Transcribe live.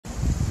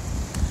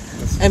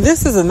And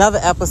this is another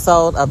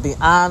episode of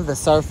Beyond the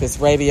Surface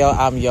Radio.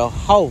 I'm your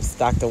host,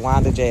 Dr.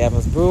 Wanda J.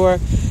 Evans-Brewer,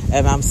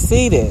 and I'm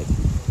seated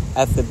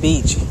at the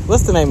beach.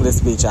 What's the name of this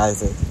beach,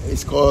 Isaac?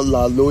 It's called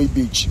Lolonya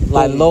Beach.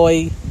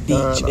 Lolonya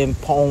Beach in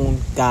Pone,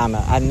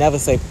 Ghana. I never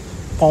say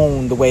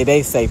Pone the way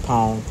they say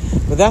Pone,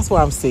 but that's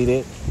where I'm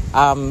seated.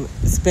 I'm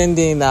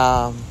spending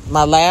my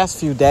last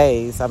few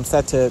days. I'm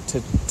set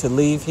to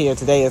leave here.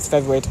 Today is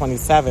February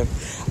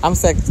 27th. I'm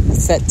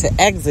set to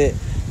exit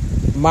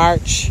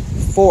March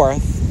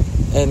 4th.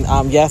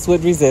 And yes,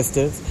 with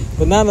resistance.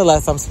 But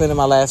nonetheless, I'm spending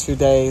my last few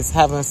days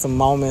having some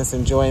moments,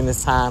 enjoying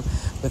this time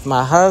with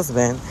my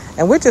husband.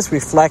 And we're just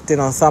reflecting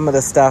on some of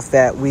the stuff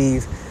that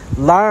we've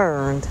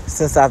learned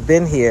since I've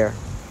been here.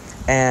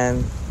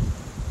 And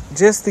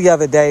just the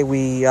other day,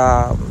 we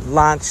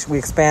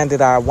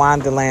expanded our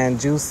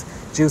WandaLands Juice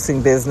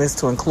juicing business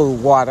to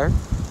include water.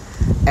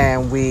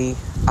 And we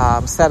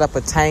set up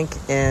a tank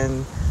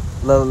in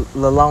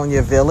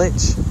Lolonya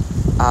Village.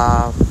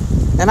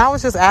 And I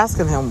was just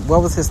asking him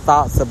what was his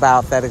thoughts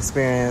about that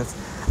experience.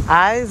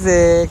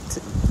 Isaac,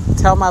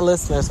 tell my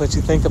listeners what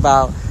you think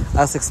about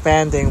us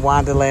expanding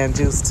WandaLands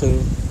Juice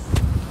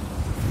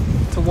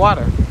to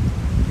water.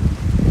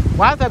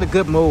 Why is that a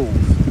good move?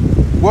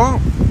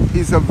 Well,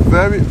 it's a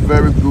very,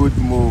 very good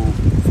move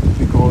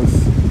because,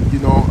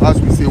 as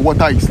we say,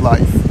 water is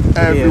life.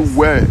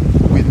 Everywhere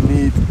we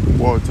need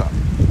water.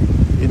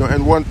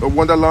 And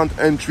WandaLands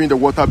entering the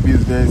water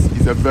business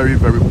is a very,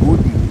 very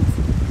good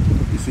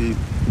move. You see,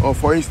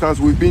 for instance,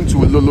 we've been to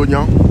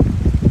Lolonya,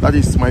 that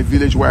is my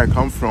village where I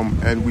come from,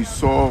 and we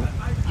saw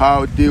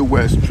how they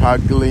were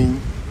struggling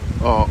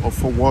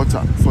for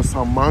water for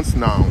some months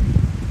now.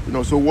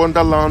 So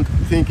WandaLands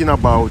thinking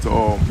about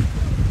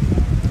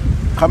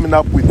coming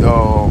up with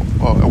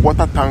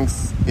water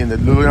tanks in the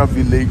Lolonya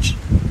Village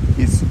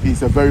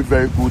is a very,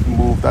 very good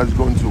move that's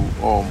going to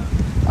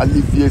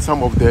alleviate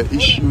some of the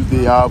issues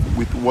they have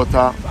with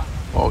water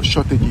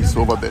shortages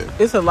over there.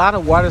 It's a lot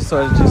of water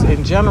shortages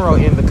in general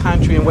in the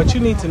country, and what you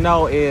need to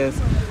know is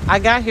I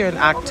got here in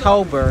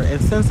October, and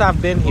since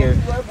I've been here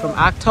from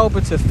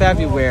October to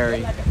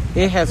February,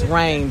 it has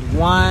rained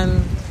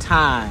one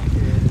time.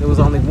 There was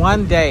only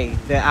one day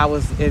that I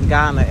was in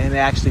Ghana and it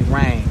actually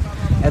rained,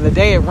 and the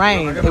day it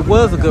rained, it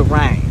was a good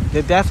rain.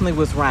 It definitely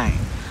was rain,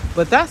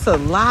 but it's a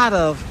lot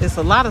of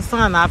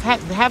sun.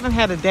 Haven't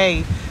had a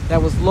day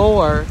that was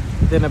lower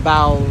than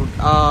about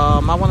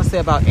I want to say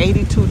about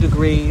 82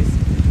 degrees.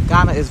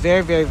 Ghana is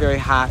very, very, very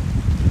hot,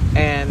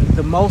 and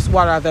the most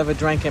water I've ever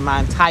drank in my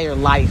entire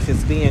life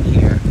is being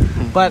here.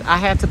 But I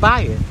had to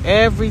buy it.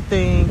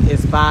 Everything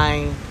is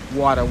buying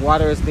water.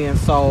 Water is being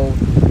sold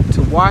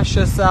to wash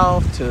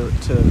yourself, to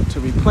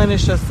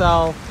replenish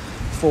yourself,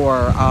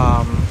 for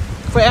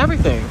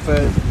everything,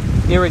 for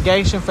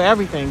irrigation, for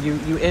everything.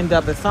 You end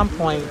up at some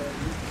point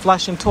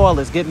flushing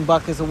toilets, getting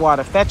buckets of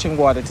water, fetching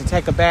water to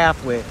take a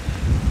bath with.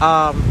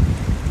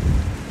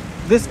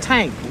 This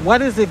tank,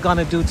 what is it going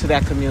to do to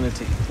that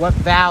community? What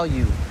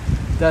value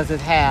does it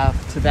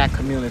have to that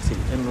community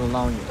in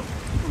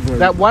Lolonya?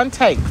 That one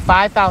tank,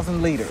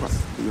 5,000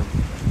 liters.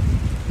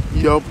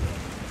 Yep.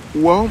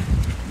 Well,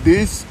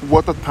 this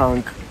water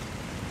tank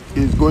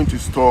is going to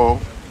store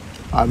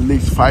at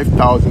least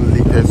 5,000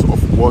 liters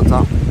of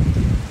water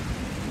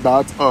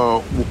that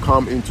will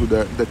come into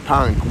the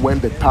tank when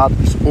the tap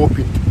is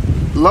opened.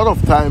 A lot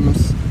of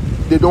times,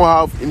 they don't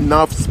have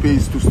enough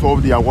space to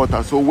store their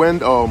water. So when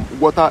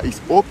water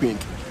is opened,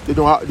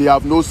 they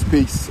have no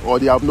space, or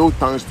they have no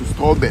tanks to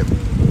store them.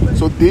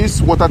 So this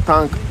water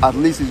tank at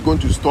least is going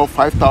to store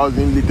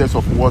 5,000 liters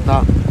of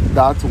water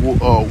that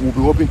will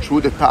be opened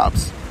through the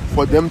taps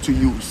for them to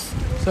use.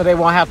 So they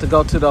won't have to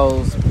go to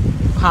those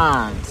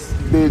ponds.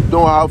 They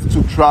don't have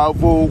to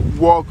travel,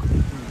 walk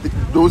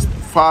those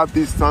far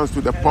distance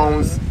to the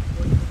ponds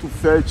to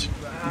fetch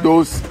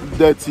those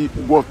dirty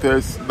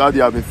waters that they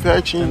have been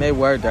fetching. And they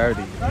were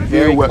dirty.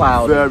 Very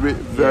cloudy. Very,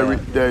 very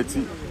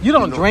dirty. You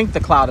don't drink the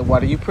clouded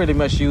water. You pretty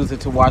much use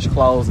it to wash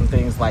clothes and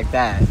things like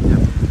that.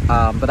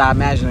 Yeah. But I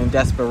imagine in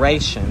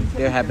desperation,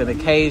 there have been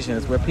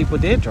occasions where people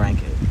did drink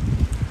it.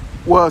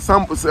 Well,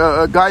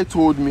 a guy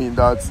told me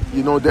that,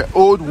 the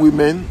old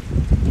women,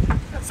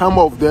 some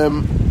of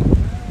them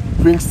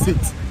drink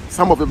it.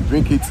 Some of them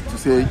drink it to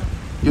say,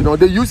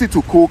 they use it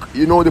to cook.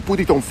 They put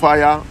it on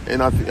fire,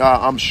 and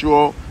I'm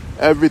sure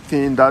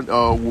everything that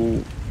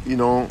will,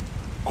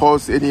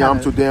 cause any harm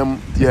to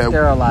them.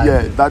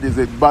 Sterilize. That is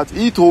it. But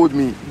he told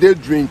me they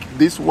drink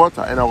this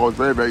water, and I was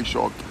very, very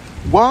shocked.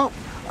 Well,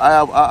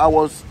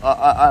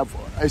 I've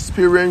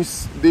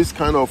experienced this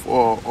kind of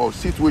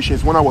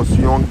situations when I was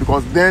young,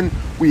 because then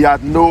we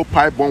had no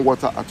pipe-borne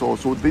water at all.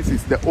 So this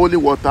is the only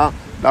water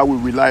that we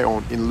rely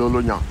on in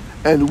Lolonya,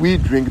 and we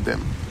drink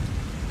them.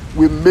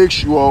 We make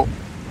sure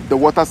the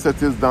water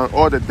settles down,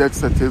 all the dirt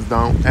settles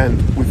down,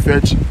 and we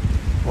fetch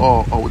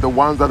the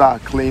ones that are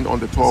clean on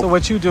the top. So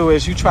what you do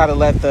is you try to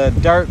let the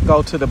dirt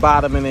go to the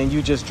bottom, and then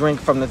you just drink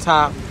from the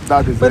top.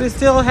 That is But it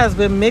still has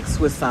been mixed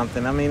with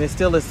something. I mean, it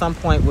still at some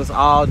point was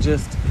all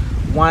just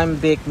one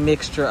big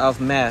mixture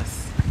of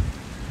mess.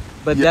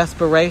 but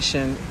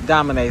desperation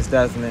dominates,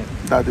 doesn't it?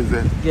 That is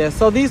it. Yeah,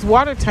 so these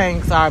water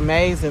tanks are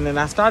amazing, and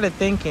I started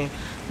thinking,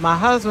 my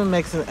husband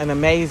makes an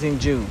amazing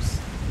juice.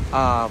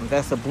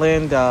 That's a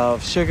blend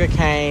of sugar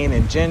cane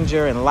and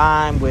ginger and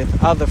lime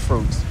with other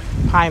fruits,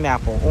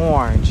 pineapple,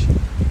 orange,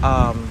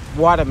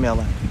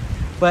 watermelon.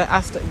 But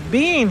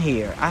being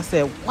here, I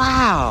said,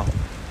 wow,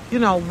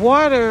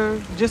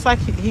 water, just like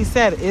he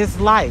said, is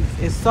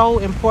life. It's so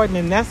important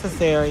and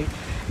necessary,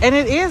 and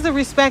it is a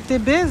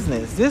respected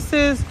business. This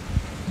is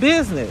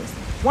business.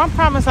 One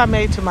promise I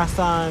made to my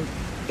son,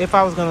 if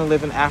I was going to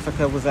live in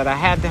Africa, was that I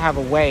had to have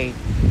a way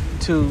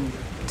to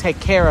take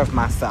care of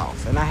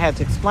myself. And I had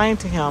to explain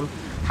to him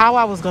how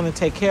I was going to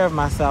take care of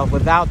myself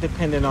without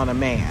depending on a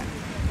man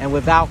and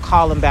without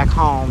calling back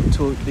home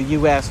to the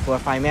U.S. for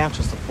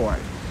financial support.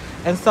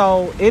 And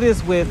so it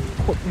is with,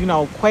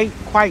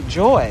 quite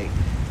joy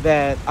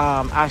that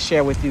I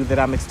share with you that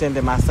I'm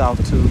extending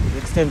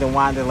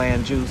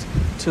WandaLands Juice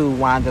to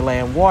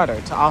WandaLands Water,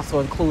 to also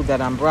include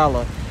that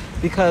umbrella,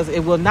 because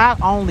it will not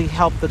only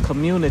help the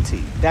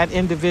community, that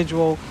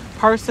individual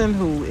person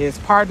who is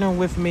partnering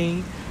with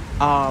me,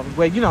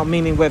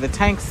 meaning where the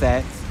tank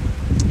sets,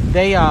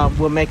 they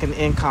will make an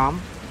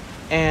income.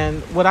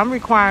 And what I'm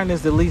requiring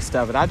is the least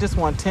of it. I just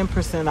want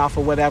 10% off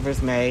of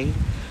whatever's made,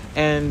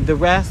 and the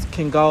rest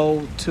can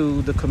go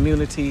to the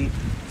community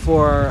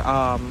for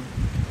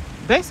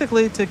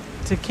basically to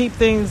keep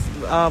things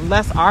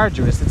less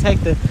arduous, to take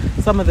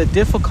some of the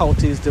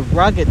difficulties, the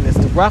ruggedness,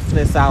 the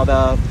roughness out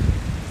of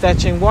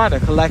fetching water,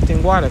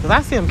 collecting water, because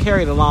I see them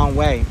carried a long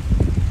way,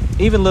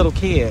 even little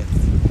kids.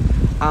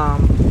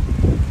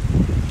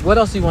 What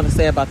else do you want to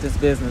say about this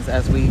business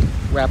as we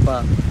wrap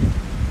up?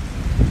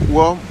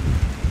 Well,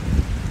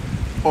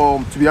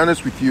 to be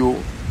honest with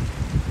you,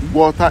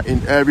 water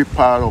in every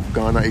part of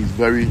Ghana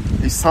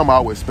is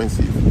somehow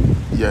expensive.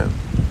 Yeah,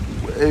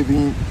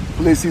 even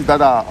places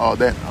that are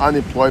the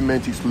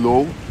unemployment is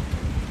low,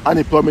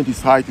 unemployment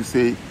is high, to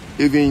say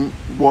even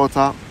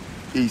water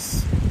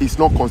is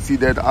not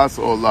considered as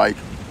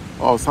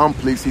some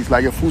places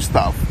like a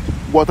foodstuff.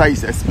 Water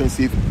is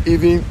expensive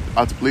even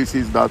at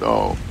places that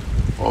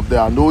there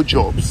are no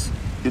jobs.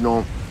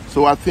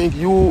 So I think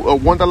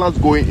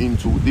WandaLands going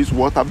into this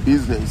water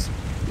business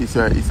is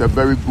a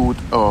very good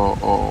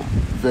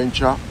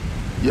venture.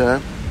 Yeah,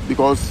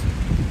 because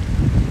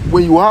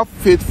when you have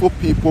faithful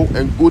people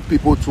and good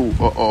people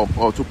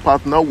to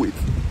partner with,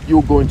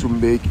 you're going to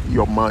make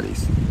your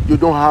monies. You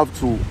don't have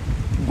to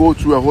go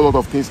through a whole lot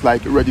of things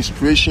like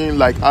registration,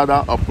 like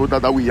other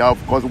products that we have,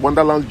 because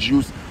WandaLands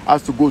Juice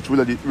has to go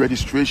through the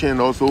registration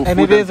and also and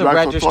Food it is and a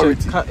Drug registered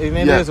Authority. and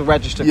it is a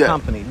registered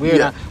company.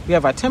 We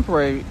have our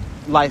temporary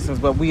license,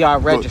 but we are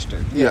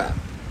registered. Yeah.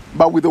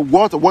 But with the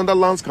water,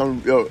 WandaLands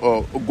can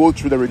go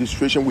through the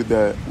registration with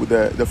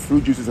the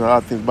fruit juices and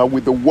other things. But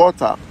with the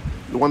water,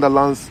 the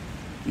WandaLands,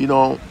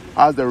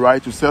 has the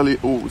right to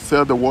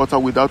sell the water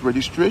without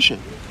registration.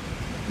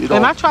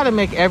 And I try to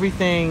make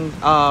everything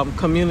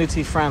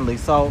community friendly.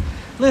 So,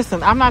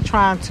 listen, I'm not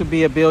trying to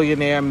be a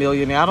billionaire,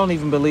 millionaire. I don't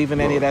even believe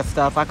in any of that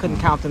stuff. I couldn't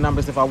count the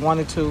numbers if I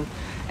wanted to.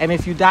 And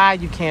if you die,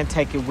 you can't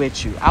take it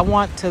with you. I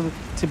want to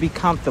be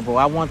comfortable.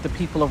 I want the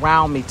people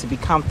around me to be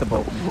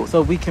comfortable,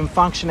 so we can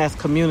function as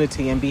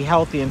community and be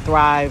healthy and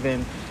thrive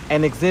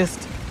and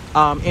exist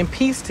in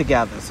peace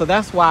together. So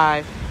that's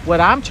why what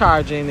I'm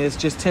charging is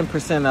just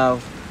 10%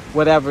 of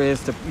whatever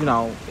is the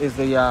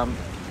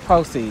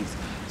proceeds.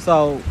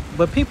 So,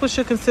 but people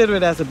should consider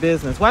it as a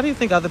business. Why do you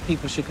think other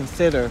people should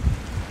consider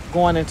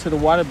going into the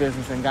water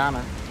business in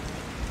Ghana?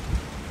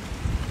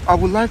 I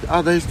would like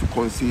others to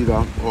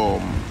consider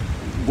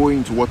going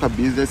into water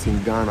business in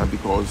Ghana,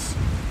 because,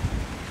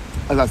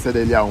 as I said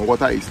earlier,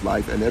 water is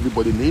life and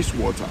everybody needs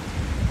water.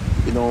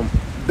 So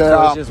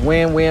it's just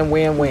win.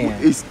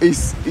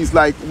 It's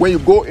like when you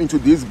go into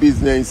this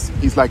business,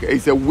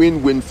 it's a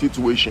win-win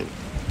situation.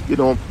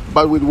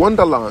 But with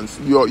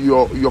WandaLands,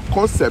 your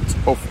concept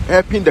of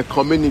helping the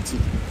community,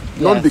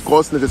 not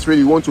because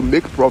necessarily you want to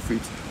make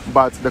profit,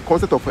 but the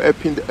concept of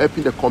helping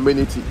the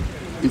community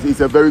is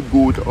a very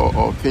good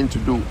thing to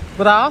do.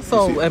 But I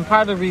also, and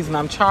part of the reason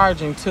I'm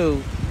charging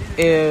too,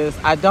 is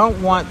I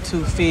don't want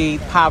to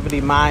feed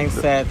poverty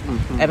mindset,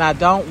 and I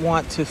don't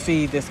want to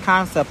feed this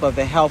concept of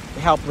the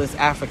helpless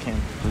African.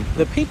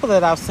 The people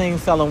that I've seen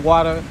selling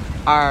water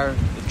are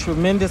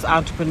tremendous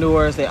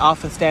entrepreneurs. They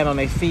often stand on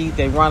their feet.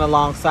 They run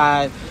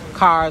alongside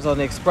cars on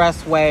the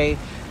expressway.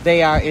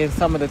 They are in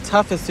some of the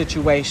toughest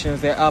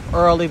situations. They're up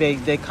early.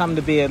 They come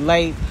to bed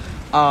late.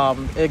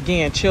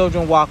 Again,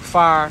 children walk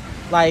far.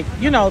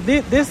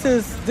 This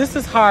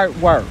is hard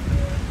work.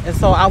 And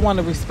so I want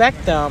to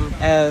respect them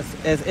as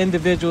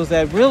individuals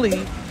that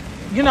really,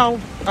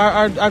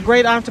 are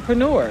great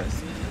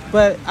entrepreneurs.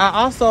 But I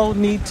also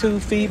need to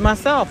feed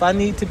myself. I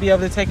need to be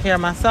able to take care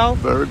of myself.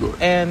 Very good.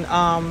 And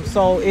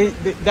so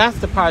that's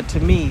the part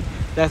to me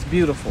that's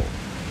beautiful.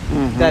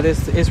 That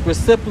it's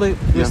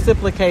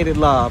reciprocated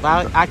love.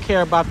 I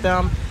care about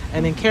them,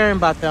 and in caring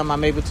about them,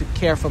 I'm able to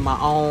care for my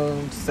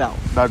own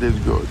self. That is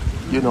good.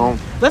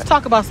 Let's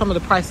talk about some of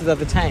the prices of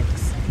the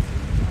tanks.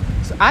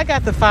 So I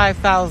got the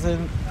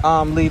 5,000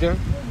 liter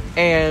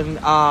and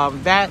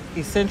that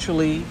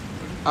essentially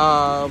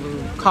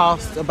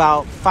costs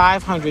about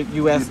 $500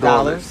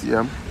 US.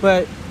 Yeah.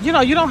 But you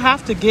don't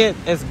have to get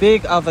as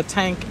big of a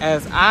tank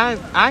as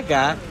I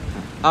got.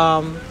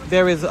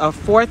 There is a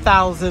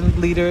 4,000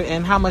 liter,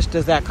 and how much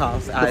does that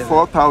cost? The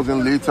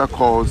 4,000 liter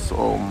costs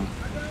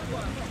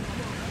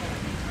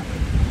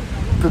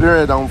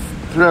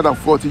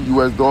 $340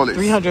 US.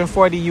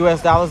 $340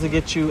 US to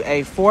get you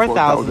a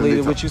 4,000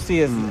 liter, which you see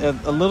is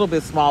a little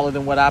bit smaller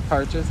than what I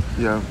purchased.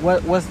 Yeah.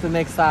 What's the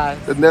next size?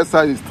 The next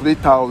size is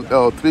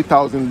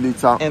 3,000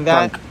 liter and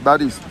tank.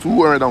 That is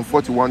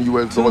 $241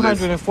 US.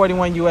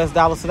 $241 US.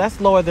 So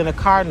that's lower than a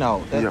car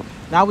note.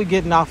 Now we're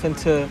getting off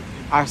into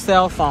our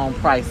cell phone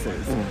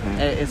prices,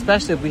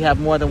 especially if we have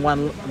more than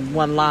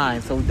one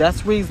line. So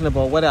that's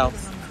reasonable. What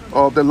else?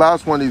 The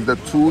last one is the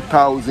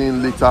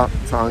 2,000 liter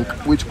tank,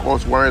 which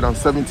costs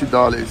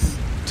 $170.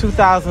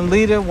 2,000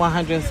 liter,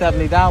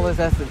 $170.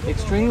 That's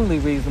extremely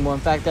reasonable.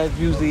 In fact, that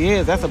usually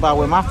is. That's about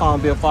where my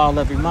phone bill falls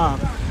every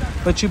month.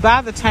 But you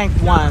buy the tank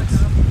once,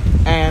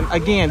 and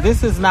again,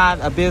 this is not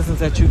a business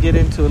that you get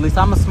into. At least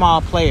I'm a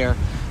small player,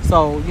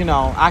 so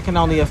I can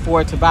only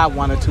afford to buy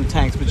 1 or 2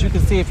 tanks. But you can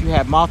see if you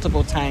have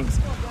multiple tanks,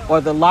 or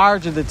the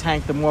larger the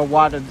tank, the more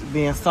water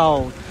being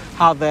sold,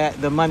 how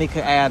the money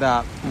could add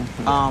up.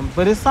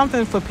 But it's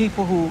something for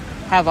people who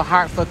have a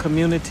heart for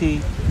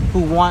community, who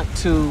want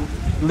to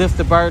lift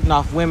the burden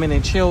off women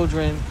and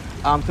children,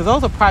 because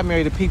those are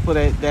primarily the people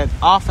that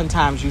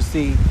oftentimes you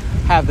see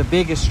have the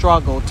biggest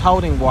struggle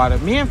toting water.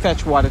 Men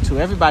fetch water too.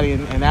 Everybody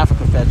in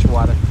Africa fetch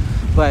water,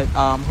 but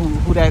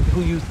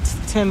who you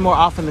tend more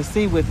often to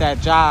see with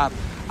that job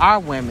are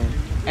women.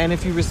 And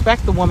if you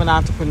respect the woman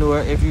entrepreneur,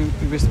 if you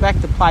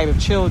respect the plight of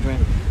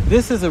children,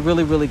 this is a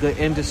really, really good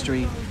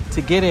industry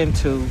to get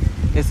into.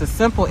 It's a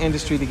simple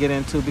industry to get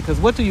into, because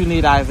what do you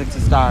need, Isaac, to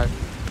start?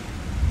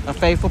 A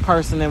faithful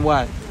person and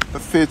what? A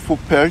faithful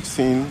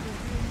person.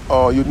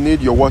 You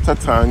need your water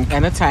tank.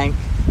 And a tank.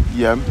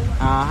 Yeah.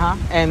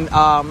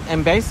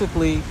 And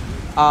basically,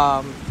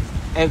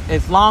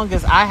 as long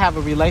as I have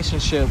a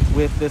relationship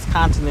with this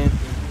continent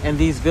and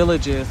these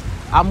villages,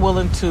 I'm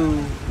willing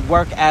to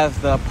work as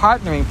the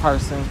partnering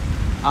person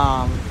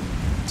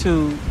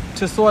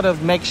to sort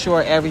of make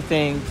sure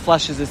everything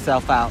flushes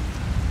itself out.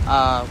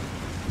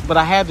 But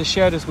I had to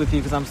share this with you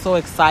because I'm so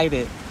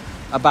excited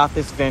about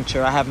this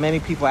venture. I have many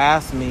people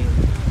ask me,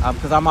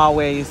 because I'm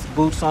always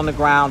boots on the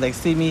ground. They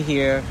see me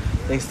here.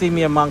 They see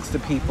me amongst the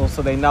people,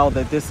 so they know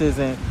that this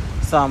isn't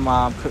some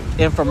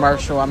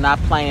infomercial. I'm not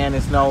playing.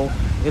 It's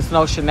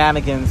no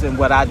shenanigans in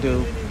what I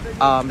do.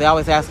 They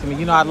always ask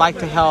me, I'd like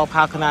to help.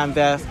 How can I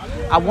invest?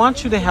 I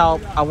want you to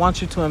help. I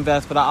want you to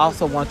invest, but I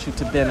also want you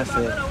to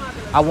benefit.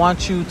 I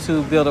want you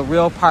to build a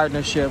real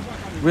partnership,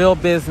 real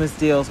business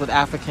deals with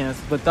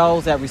Africans, but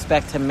those that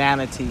respect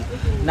humanity,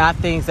 not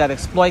things that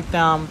exploit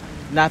them,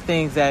 not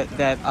things that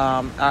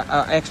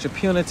are extra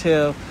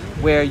punitive,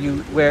 where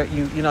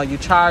you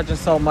charging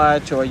so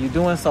much or you're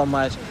doing so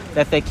much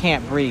that they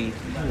can't breathe,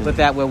 but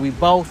that where we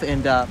both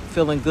end up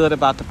feeling good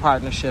about the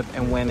partnership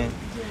and winning.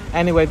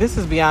 Anyway, this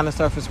is Beyond the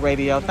Surface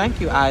Radio. Thank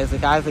you,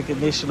 Isaac. Isaac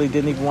initially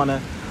didn't even want to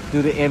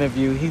do the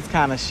interview. He's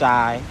kind of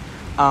shy.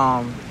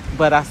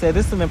 But I said,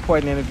 this is an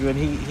important interview, and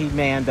he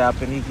manned up,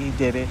 and he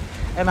did it.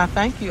 And I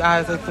thank you,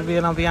 Isaac, for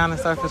being on Beyond the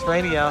Surface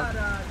Radio.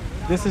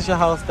 This is your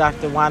host,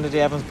 Dr. Wanda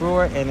J.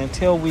 Evans-Brewer, and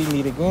until we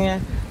meet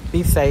again,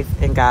 be safe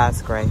in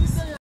God's grace.